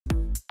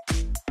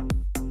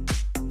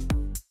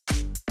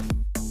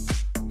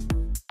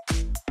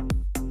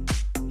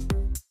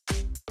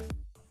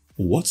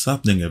What's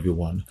happening,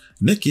 everyone?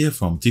 Nick here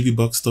from TV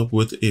Box Top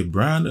with a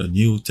brand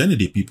new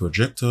 1080p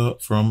projector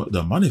from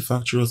the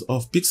manufacturers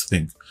of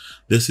Pixthink.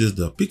 This is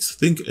the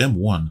Pixthink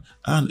M1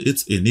 and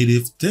it's a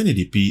native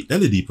 1080p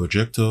LED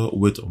projector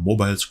with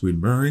mobile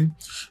screen mirroring,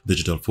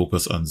 digital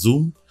focus and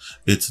zoom.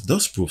 It's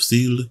dustproof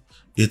sealed,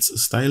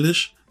 it's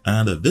stylish,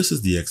 and this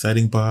is the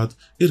exciting part.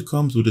 It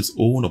comes with its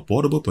own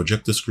portable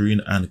projector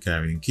screen and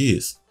carrying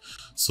case.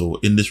 So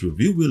in this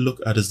review, we'll look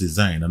at its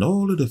design and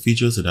all of the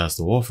features it has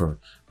to offer,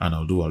 and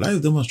I'll do a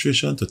live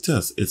demonstration to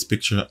test its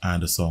picture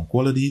and sound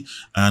quality,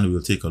 and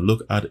we'll take a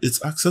look at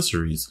its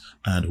accessories.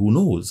 And who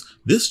knows,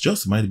 this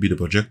just might be the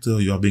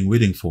projector you have been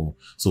waiting for.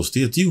 So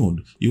stay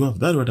tuned, you have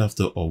that right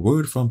after a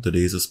word from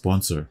today's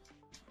sponsor.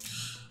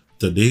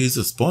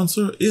 Today's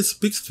sponsor is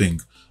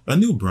Pixthink, a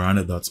new brand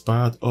that's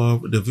part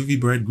of the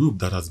Vivibright group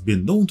that has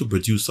been known to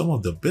produce some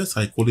of the best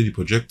high-quality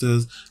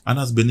projectors and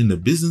has been in the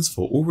business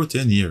for over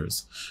 10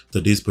 years.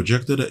 Today's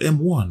projector, the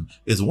M1,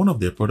 is one of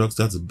their products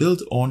that's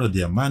built on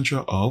their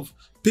mantra of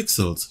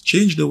 "Pixels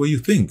change the way you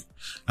think,"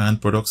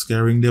 and products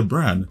carrying their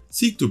brand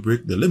seek to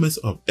break the limits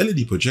of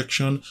LED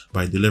projection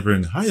by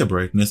delivering higher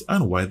brightness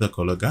and wider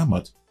color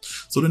gamut.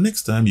 So the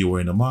next time you are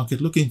in the market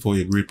looking for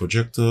a great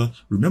projector,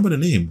 remember the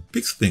name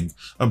Pixthink,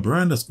 a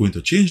brand that's going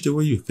to change the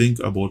way you think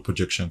about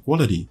projection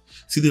quality.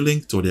 See the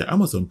link to their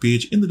Amazon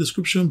page in the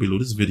description below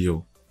this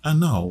video. And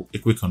now, a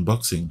quick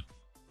unboxing.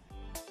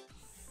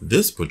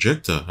 This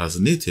projector has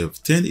native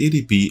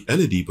 1080p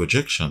LED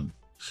projection.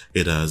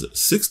 It has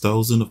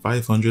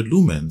 6500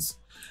 lumens.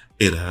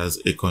 It has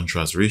a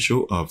contrast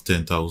ratio of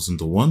 10,000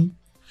 to 1.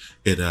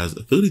 It has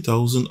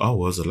 30,000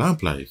 hours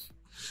lamp life.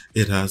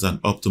 It has an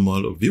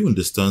optimal viewing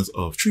distance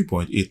of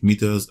 3.8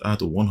 meters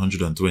at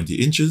 120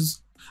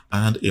 inches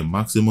and a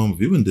maximum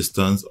viewing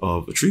distance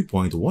of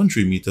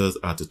 3.13 meters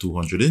at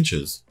 200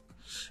 inches.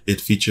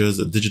 It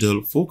features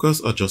digital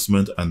focus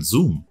adjustment and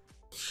zoom.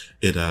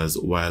 It has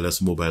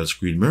wireless mobile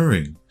screen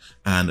mirroring,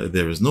 and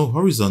there is no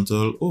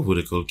horizontal or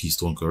vertical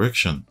keystone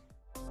correction.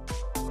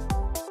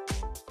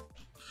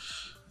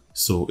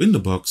 So in the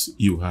box,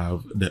 you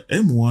have the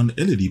M1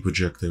 LED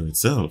projector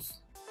itself.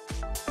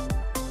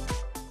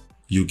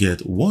 You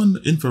get one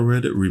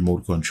infrared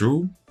remote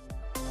control.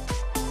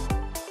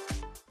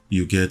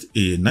 You get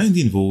a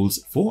 19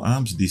 volts 4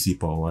 amps DC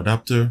power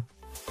adapter.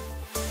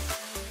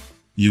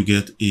 You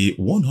get a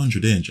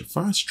 100-inch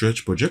fast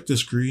stretch projector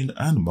screen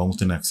and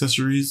mounting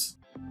accessories,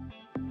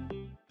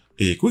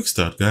 a quick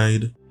start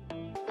guide,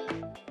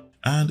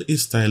 and a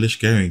stylish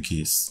carrying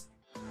case.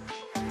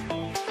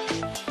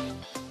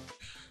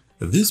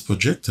 This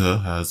projector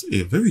has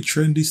a very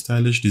trendy,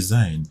 stylish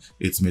design.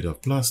 It's made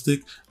of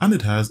plastic and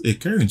it has a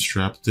carrying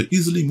strap to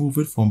easily move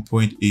it from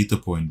point A to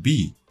point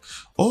B.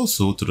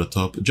 Also, to the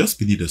top, just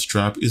beneath the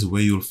strap, is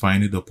where you'll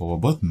find the power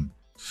button.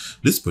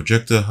 This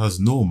projector has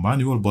no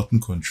manual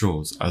button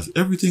controls, as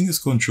everything is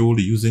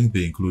controlled using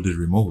the included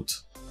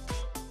remote.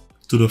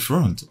 To the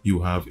front,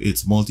 you have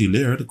its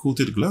multi-layered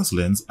coated glass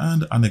lens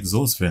and an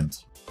exhaust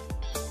vent.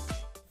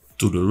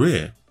 To the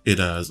rear, it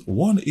has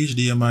one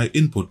HDMI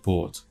input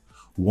port,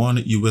 one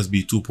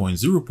USB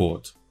 2.0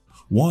 port,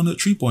 one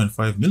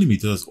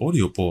 3.5mm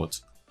audio port,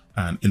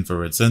 an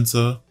infrared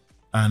sensor,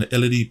 an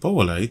LED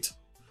power light,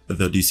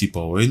 the DC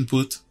power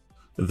input,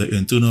 the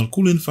internal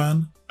cooling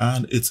fan,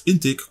 and its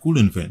intake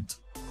cooling vent.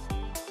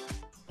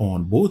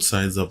 On both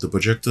sides of the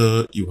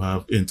projector, you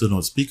have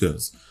internal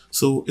speakers,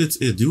 so it's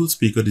a dual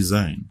speaker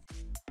design.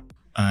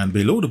 And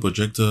below the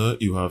projector,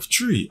 you have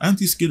 3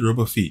 anti-skid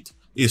rubber feet,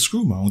 a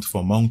screw mount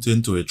for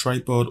mounting to a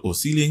tripod or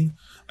ceiling,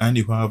 and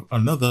you have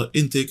another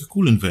intake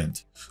cooling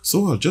vent.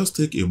 So I'll just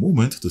take a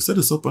moment to set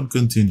this up and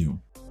continue.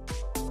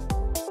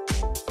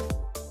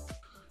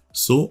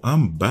 So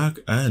I'm back,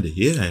 and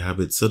here I have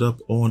it set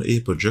up on a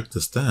projector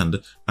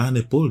stand and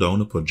a pull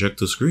down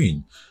projector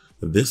screen.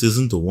 This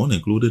isn't the one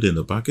included in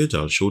the package.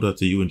 I'll show that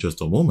to you in just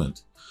a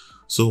moment.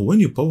 So when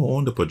you power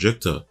on the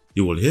projector,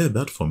 you will hear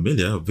that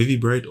familiar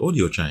Vivibright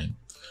audio chime.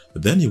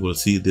 Then you will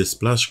see this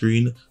splash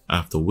screen,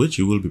 after which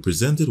you will be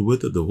presented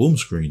with the home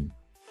screen.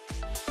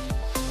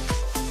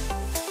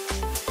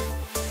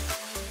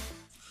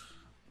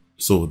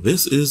 So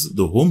this is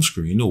the home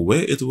screen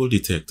where it will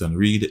detect and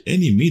read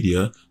any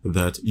media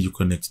that you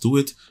connect to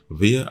it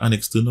via an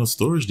external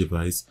storage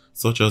device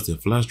such as a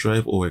flash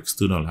drive or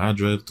external hard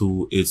drive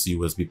to its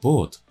USB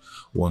port.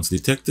 Once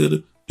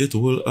detected, it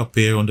will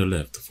appear on the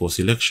left for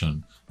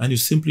selection, and you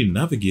simply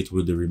navigate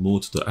with the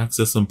remote to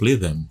access and play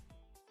them.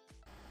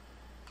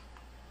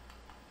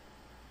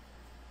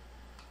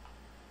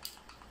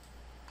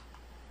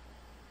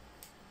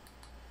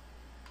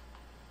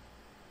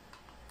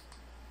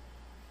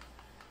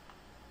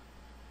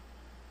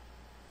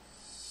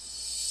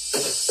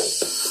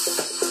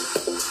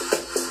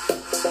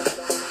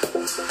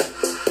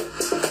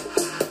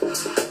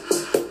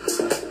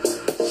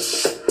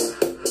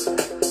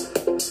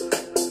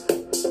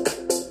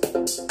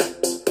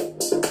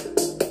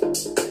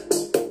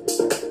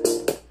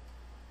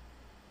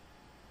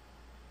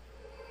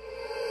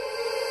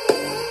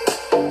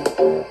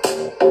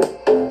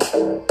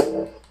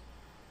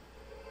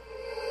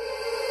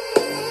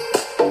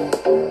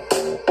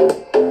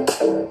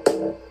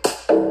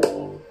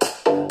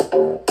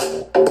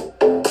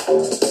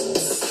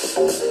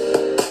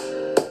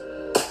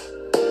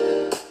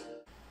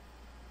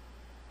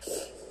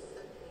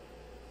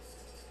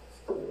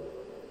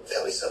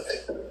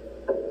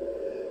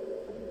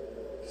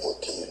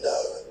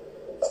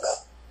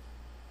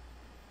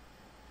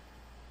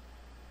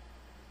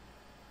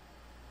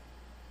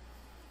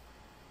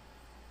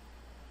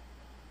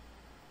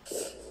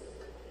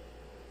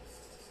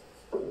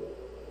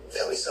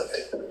 me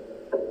something.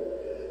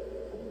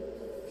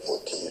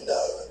 What do you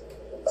know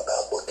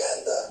about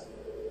Wakanda?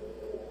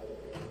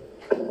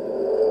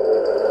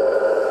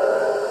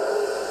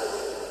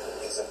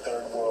 It's a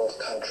third world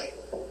country.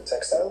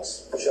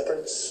 Textiles,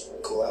 shepherds,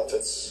 cool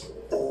outfits,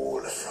 all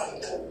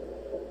front.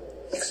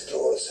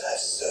 Explorers have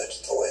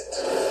searched for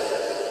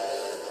it.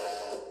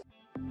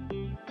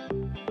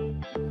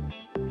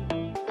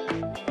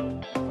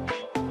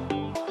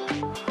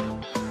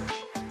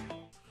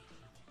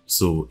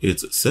 So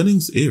its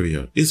settings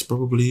area is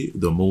probably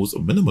the most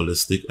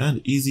minimalistic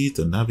and easy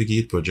to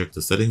navigate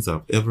projector settings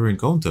I've ever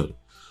encountered.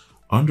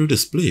 Under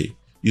display,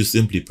 you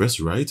simply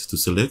press right to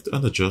select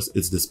and adjust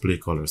its display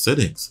color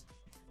settings.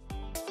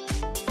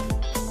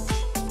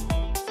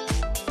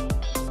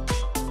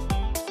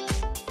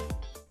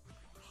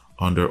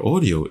 Under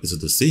audio is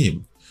the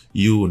same.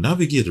 You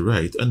navigate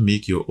right and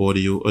make your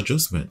audio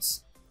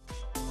adjustments.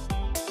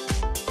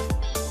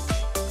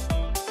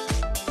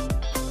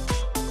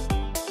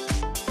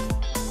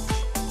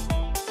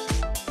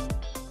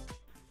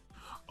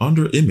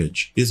 Under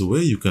image is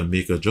where you can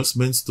make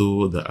adjustments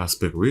to the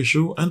aspect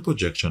ratio and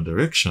projection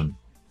direction.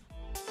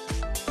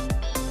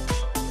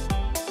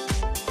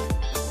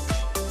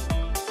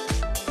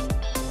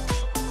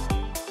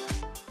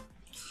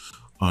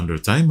 Under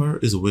timer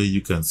is where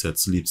you can set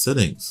sleep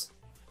settings.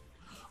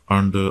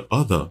 Under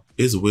other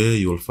is where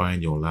you'll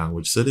find your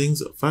language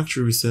settings,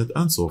 factory reset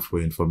and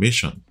software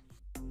information.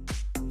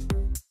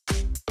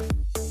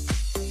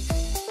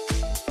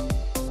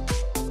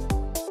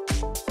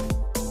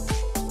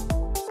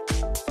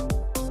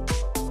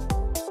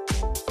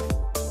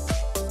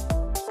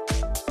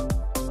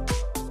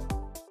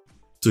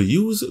 To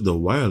use the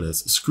wireless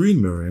screen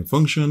mirroring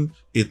function,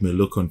 it may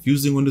look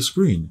confusing on the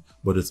screen,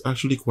 but it's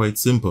actually quite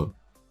simple.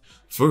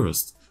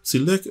 First,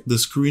 select the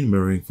screen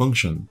mirroring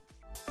function.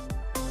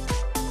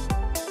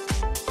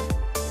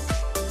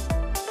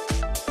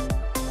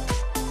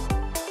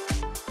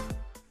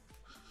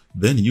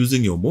 Then,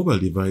 using your mobile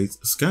device,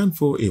 scan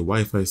for a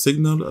Wi-Fi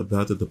signal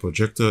that the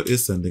projector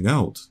is sending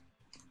out.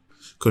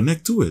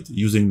 Connect to it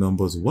using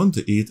numbers 1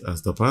 to 8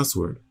 as the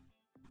password.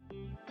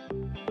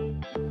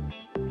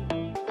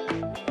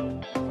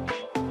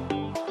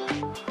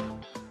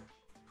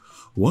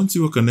 Once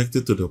you are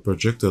connected to the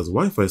projector's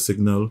Wi-Fi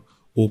signal,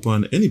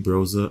 open any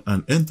browser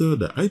and enter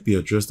the IP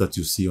address that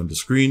you see on the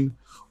screen,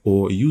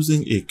 or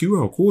using a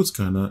QR code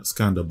scanner,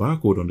 scan the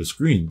barcode on the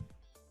screen.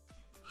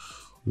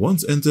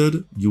 Once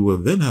entered, you will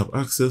then have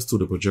access to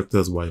the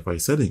projector's Wi-Fi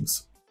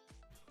settings.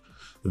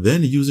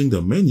 Then, using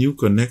the menu,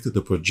 connect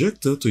the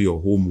projector to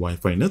your home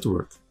Wi-Fi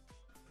network.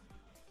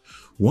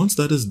 Once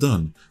that is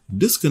done,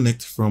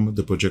 disconnect from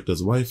the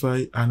projector's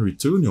Wi-Fi and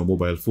return your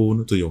mobile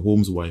phone to your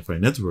home's Wi-Fi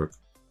network.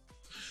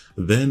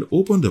 Then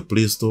open the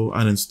Play Store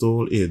and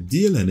install a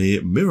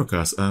DLNA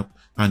Miracast app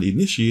and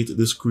initiate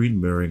the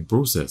screen mirroring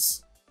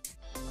process.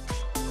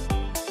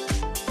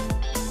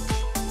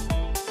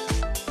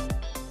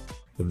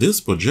 This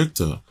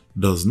projector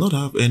does not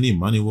have any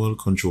manual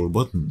control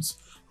buttons.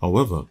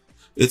 However,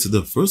 it's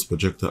the first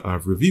projector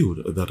I've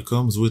reviewed that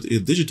comes with a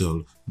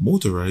digital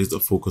motorized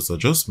focus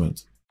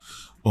adjustment.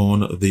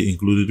 On the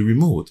included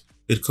remote,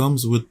 it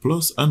comes with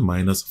plus and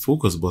minus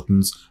focus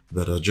buttons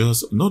that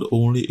adjust not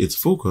only its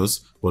focus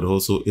but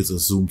also its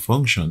zoom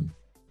function.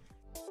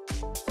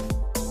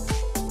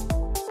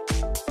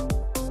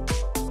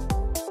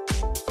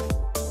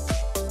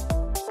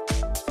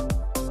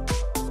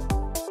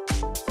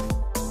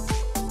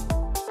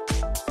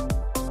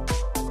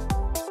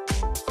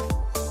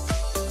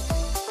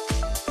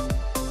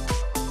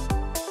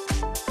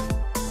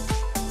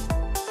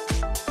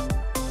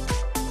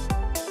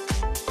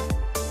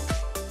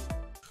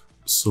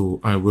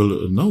 So I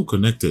will now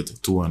connect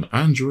it to an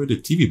Android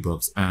TV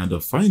box and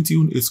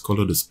fine-tune its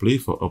color display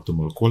for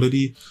optimal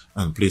quality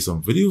and play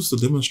some videos to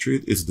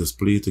demonstrate its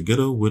display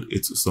together with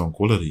its sound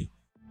quality.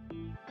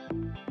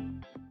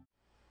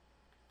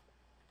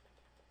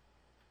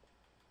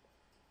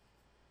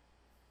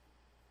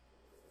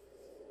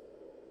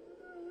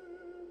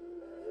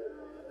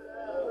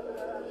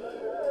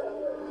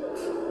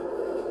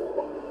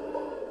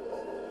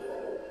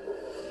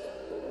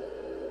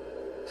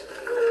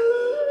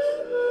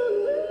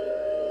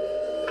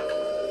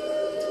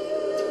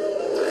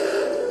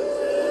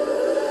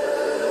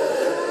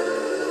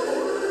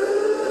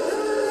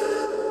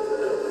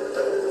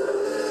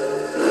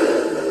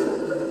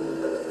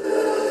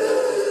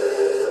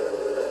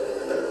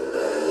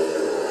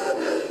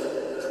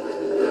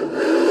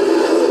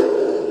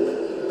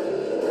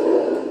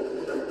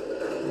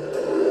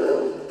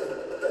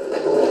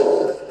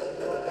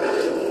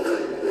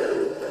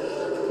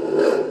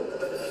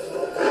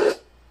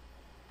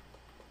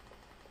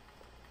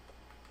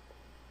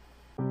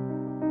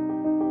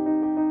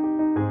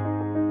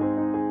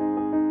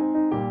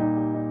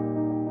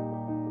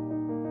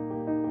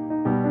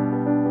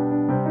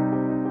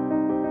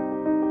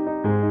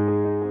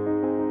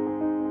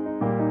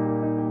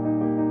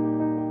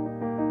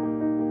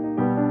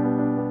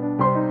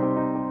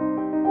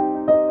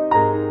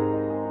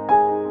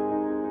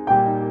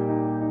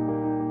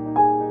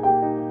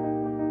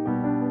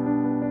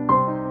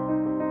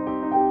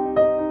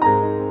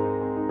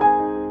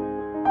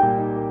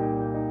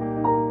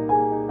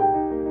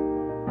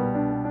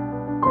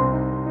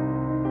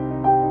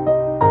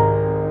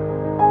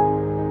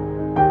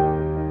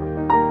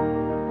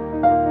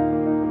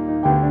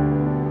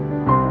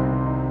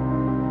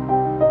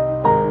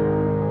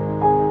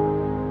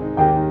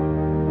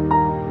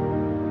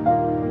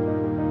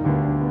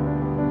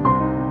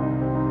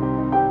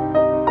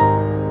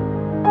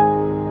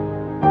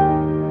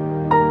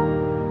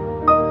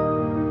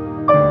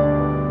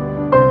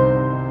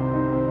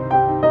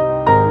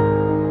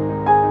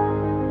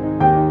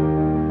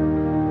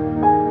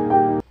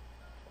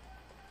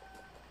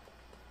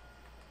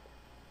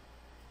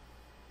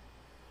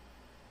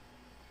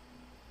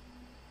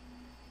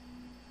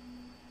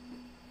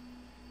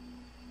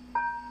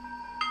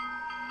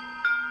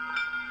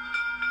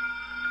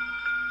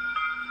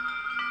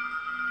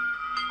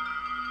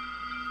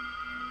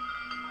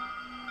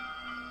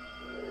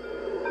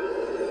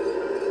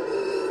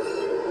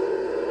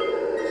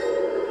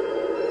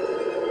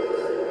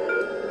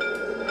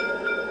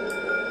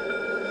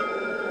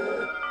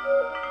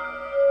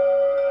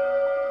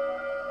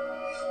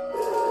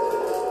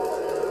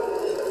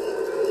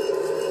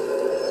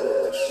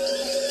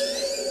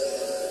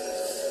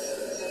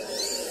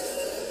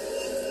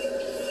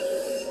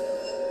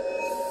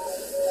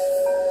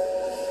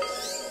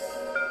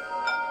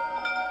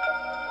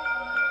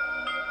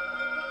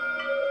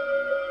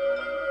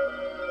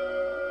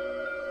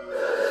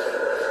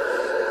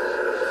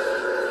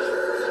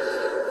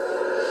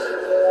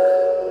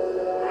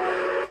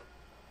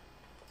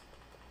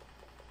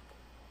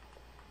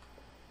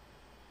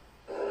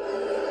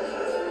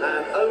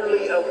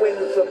 only a win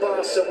for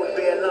Barca would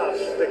be enough,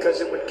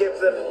 because it would give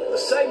them the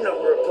same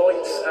number of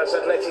points as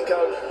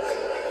Atletico,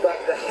 but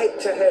the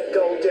head-to-head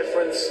goal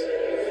difference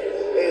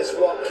is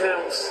what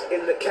counts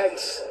in the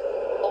case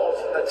of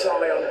a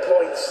tie on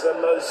points. The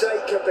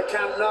mosaic of the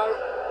Camp Nou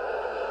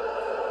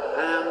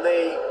and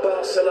the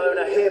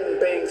Barcelona hymn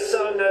being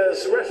sung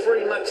as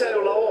referee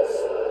Mateo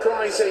Laoz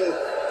prizing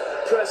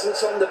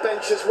presence on the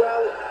bench as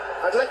well.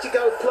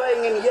 Atletico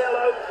playing in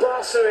yellow,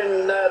 Barca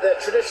in their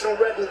traditional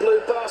red and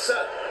blue.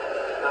 Barca,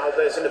 now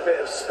there's in a bit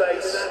of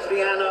space.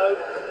 Adriano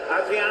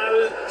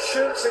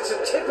shoots, it's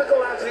a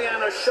typical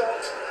Adriano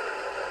shot.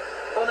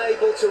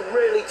 Unable to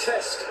really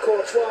test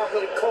Courtois,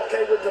 but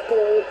Koke with the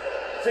ball.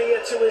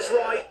 Villa to his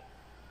right.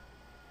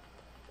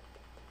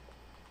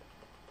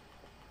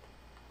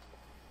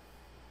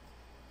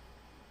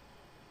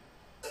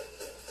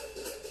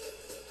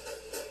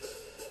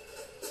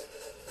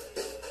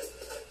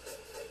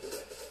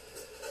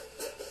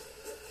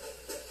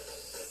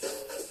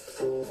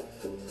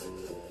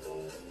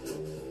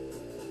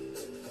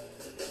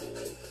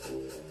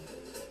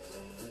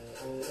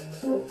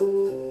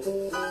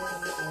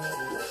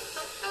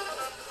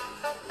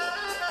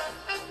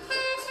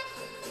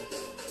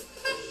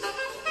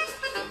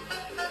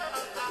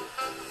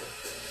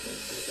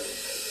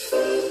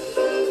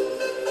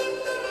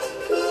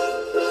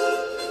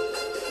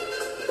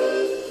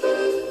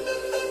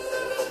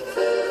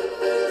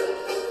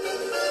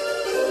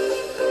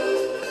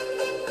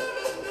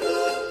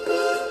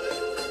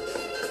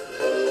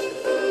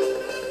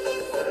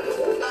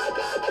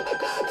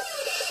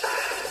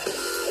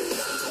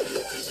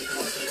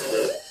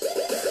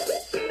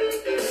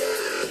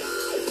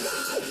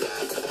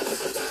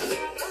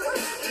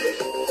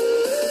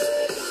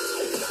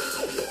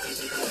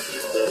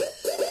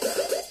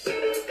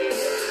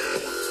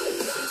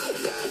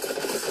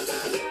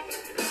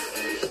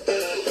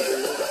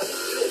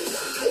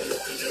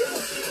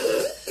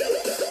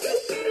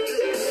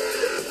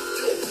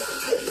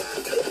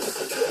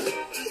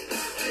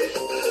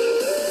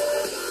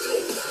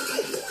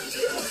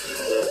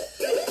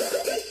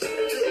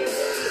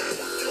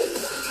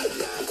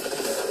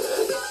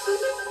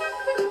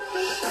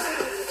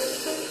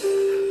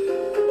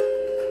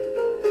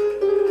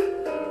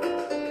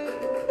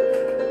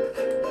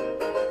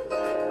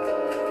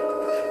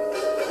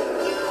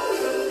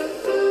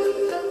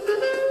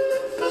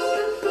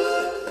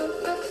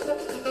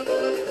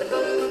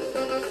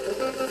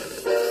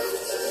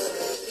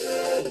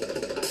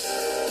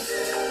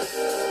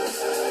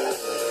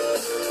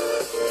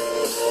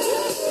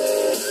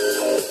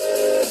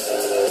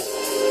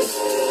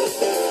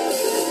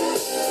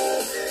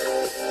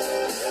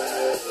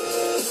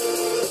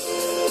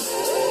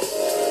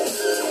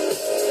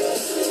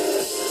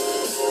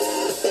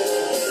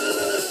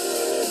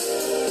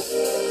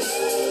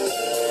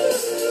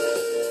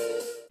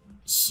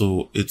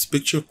 So its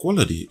picture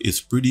quality is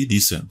pretty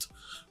decent,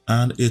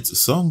 and its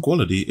sound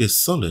quality is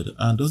solid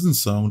and doesn't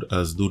sound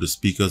as though the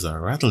speakers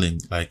are rattling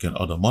like in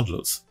other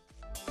models.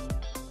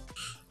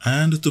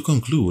 And to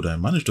conclude, I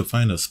managed to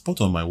find a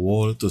spot on my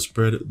wall to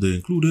spread the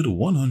included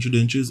 100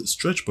 inches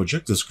stretch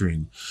projector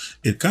screen.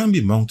 It can be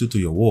mounted to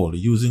your wall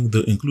using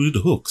the included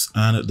hooks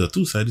and the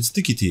two-sided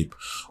sticky tape,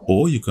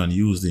 or you can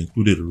use the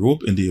included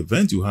rope in the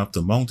event you have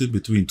to mount it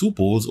between two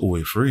poles or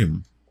a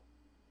frame.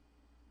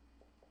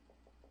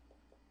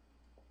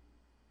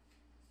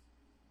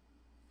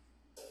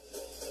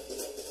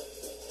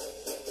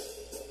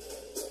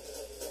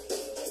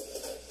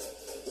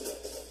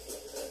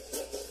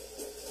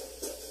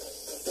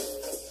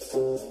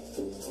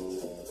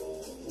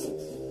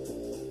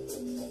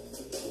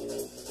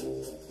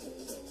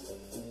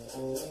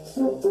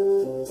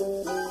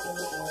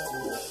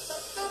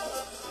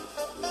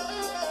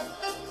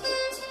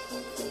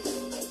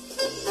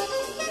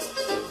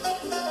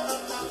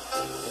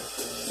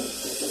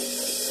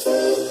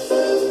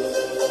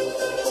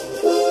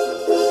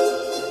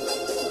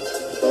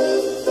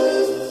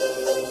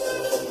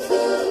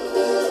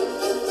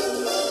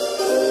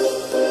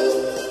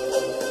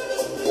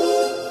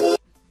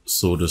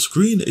 So the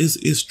screen is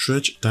a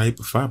stretch type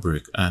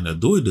fabric, and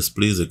though it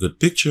displays a good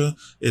picture,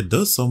 it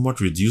does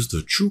somewhat reduce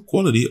the true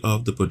quality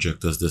of the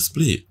projector's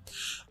display,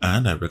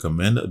 and I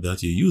recommend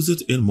that you use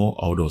it in more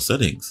outdoor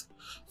settings.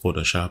 For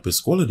the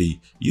sharpest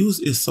quality, use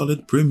a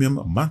solid premium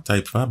matte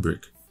type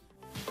fabric.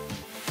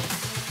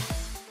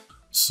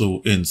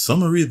 So in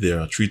summary, there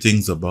are three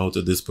things about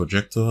this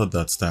projector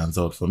that stands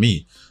out for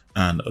me.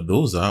 And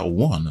those are: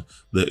 1.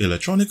 The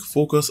electronic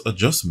focus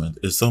adjustment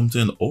is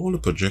something all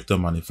projector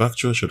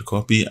manufacturers should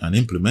copy and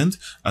implement,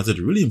 as it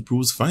really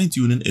improves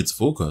fine-tuning its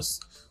focus.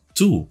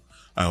 2.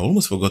 I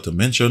almost forgot to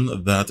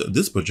mention that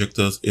this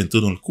projector's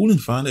internal cooling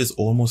fan is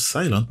almost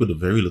silent with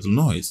very little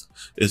noise.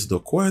 It's the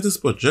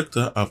quietest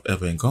projector I've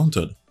ever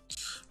encountered.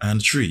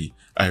 And 3.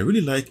 I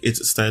really like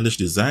its stylish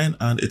design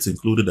and its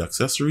included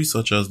accessories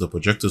such as the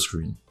projector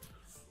screen.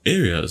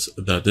 Areas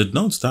that did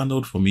not stand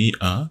out for me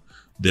are: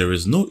 there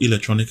is no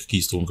electronic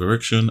keystone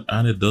correction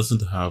and it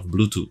doesn't have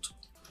Bluetooth.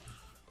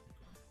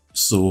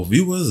 So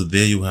viewers,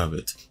 there you have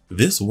it.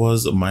 This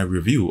was my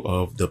review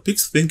of the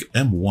Pixthink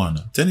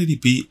M1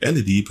 1080p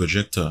LED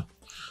projector.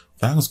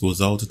 Thanks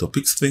goes out to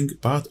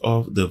Pixthink, part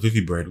of the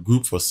Vivibright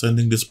group, for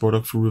sending this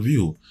product for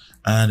review.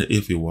 And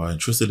if you are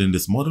interested in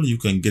this model, you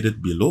can get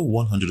it below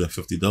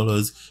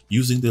 $150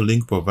 using the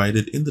link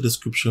provided in the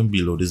description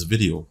below this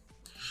video.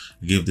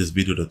 Give this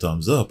video the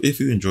thumbs up if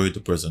you enjoyed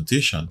the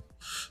presentation.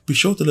 Be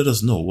sure to let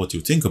us know what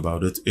you think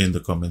about it in the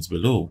comments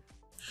below.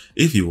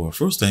 If you are a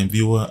first-time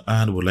viewer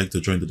and would like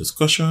to join the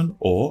discussion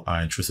or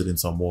are interested in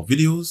some more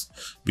videos,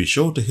 be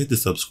sure to hit the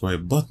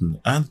subscribe button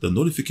and the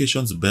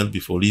notifications bell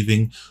before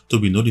leaving to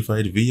be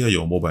notified via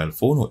your mobile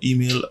phone or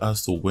email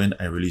as to when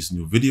I release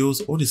new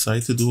videos or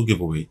decide to do a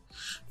giveaway.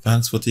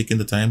 Thanks for taking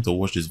the time to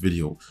watch this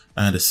video,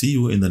 and see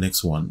you in the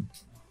next one.